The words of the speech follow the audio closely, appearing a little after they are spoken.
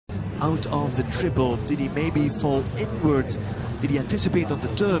out of the triple? Did he maybe fall inward? Did he anticipate on the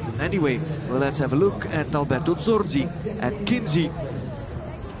turn? Anyway, well, let's have a look at Alberto, Zorzi and Cinsey.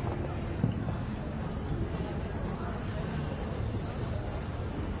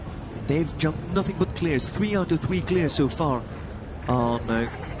 They've jumped nothing but clears, 3 out of 3 clears so far on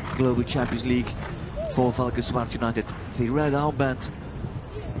Global Champions League for Valkenswaard United. The red armband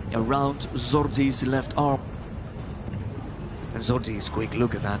around Zorzi's left arm. And Zorzi's quick,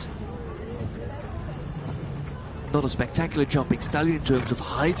 look at that. Not a spectacular jumping stallion in terms of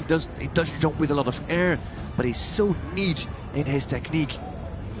height. He does jump with a lot of air, but he's so neat in his technique.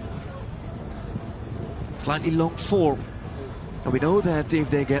 Slightly long form. And we know that if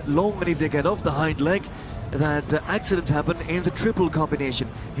they get long and if they get off the hind leg, that accidents happen in the triple combination.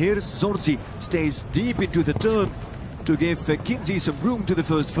 Here's Zorzi, stays deep into the turn to give Cinsey some room to the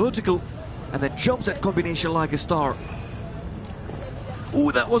first vertical, and then jumps that combination like a star.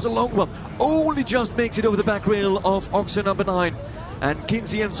 Ooh, that was a long one. Only just makes it over the back rail of oxen number 9. And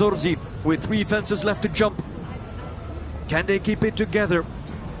Cinsey and Zorzi with 3 fences left to jump. Can they keep it together?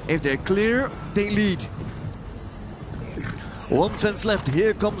 If they're clear, they lead. 1 fence left.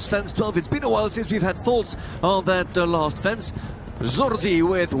 Here comes fence 12. It's been a while since we've had faults on that last fence. Zorzi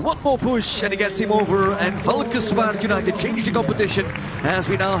with 1 more push, and he gets him over, and Valkenswaard United change the competition as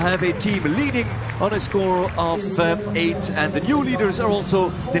we now have a team leading on a score of 8, and the new leaders are also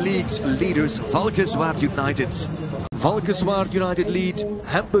the league's leaders, Valkenswaard United. Valkenswaard United lead,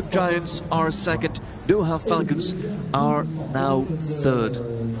 Hamburg Giants are second, Doha Falcons are now third.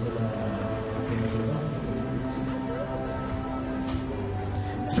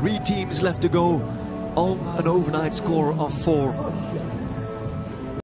 Three teams left to go on an overnight score of 4.